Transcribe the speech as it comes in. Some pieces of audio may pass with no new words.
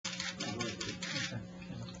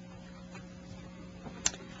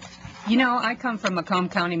You know, I come from Macomb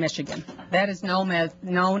County, Michigan. That is known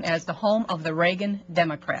as the home of the Reagan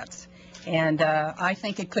Democrats. And I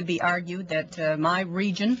think it could be argued that my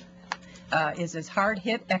region is as hard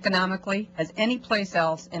hit economically as any place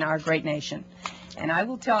else in our great nation. And I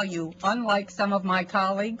will tell you, unlike some of my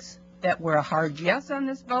colleagues that were a hard yes on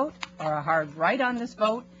this vote or a hard right on this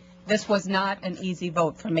vote, this was not an easy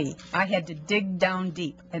vote for me. I had to dig down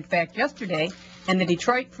deep. In fact, yesterday in the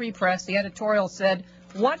Detroit Free Press, the editorial said,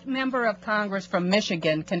 "What member of Congress from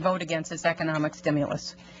Michigan can vote against this economic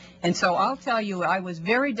stimulus?" And so I'll tell you, I was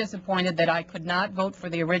very disappointed that I could not vote for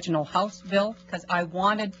the original House bill because I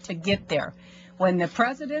wanted to get there. When the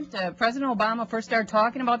President Obama first started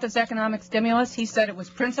talking about this economic stimulus, he said it was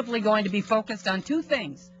principally going to be focused on two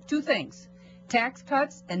things, tax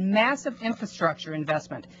cuts and massive infrastructure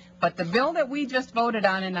investment. But the bill that we just voted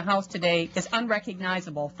on in the House today is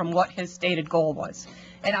unrecognizable from what his stated goal was.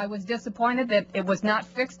 And I was disappointed that it was not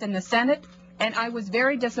fixed in the Senate, and I was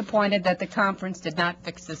very disappointed that the conference did not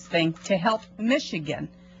fix this thing to help Michigan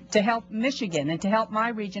and to help my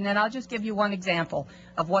region. And I'll just give you one example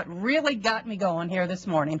of what really got me going here this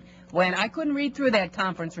morning when I couldn't read through that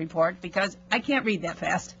conference report because I can't read that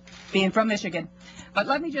fast, being from Michigan. But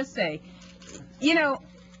let me just say, you know,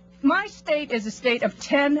 my state is a state of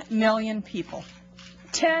 10 million people,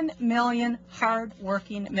 10 million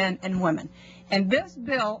hard-working men and women. And this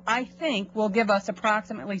bill, I think, will give us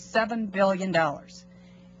approximately $7 billion.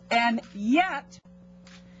 And yet,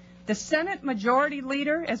 the Senate Majority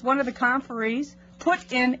Leader, as one of the conferees,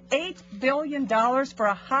 put in $8 billion for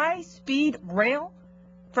a high-speed rail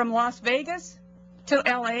from Las Vegas to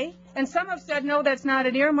L.A., and some have said, no, that's not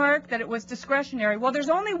an earmark, that it was discretionary. Well, there's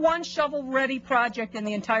only one shovel-ready project in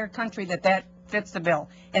the entire country that fits the bill,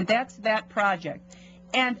 and that's that project.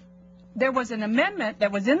 And there was an amendment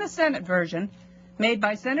that was in the Senate version made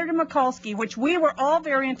by Senator Mikulski, which we were all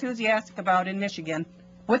very enthusiastic about in Michigan,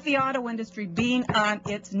 with the auto industry being on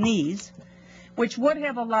its knees, which would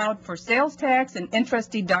have allowed for sales tax and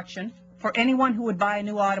interest deduction for anyone who would buy a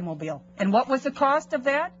new automobile. And what was the cost of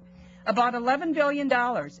that? About $11 billion.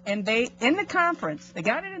 And in the conference, they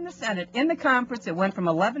got it in the Senate. In the conference, it went from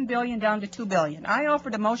 $11 billion down to $2 billion. I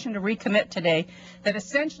offered a motion to recommit today that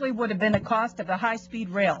essentially would have been the cost of the high-speed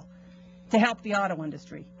rail to help the auto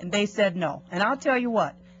industry. And they said no. And I'll tell you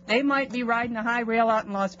what, they might be riding a high rail out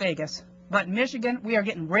in Las Vegas, but in Michigan, we are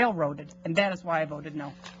getting railroaded, and that is why I voted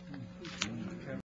no.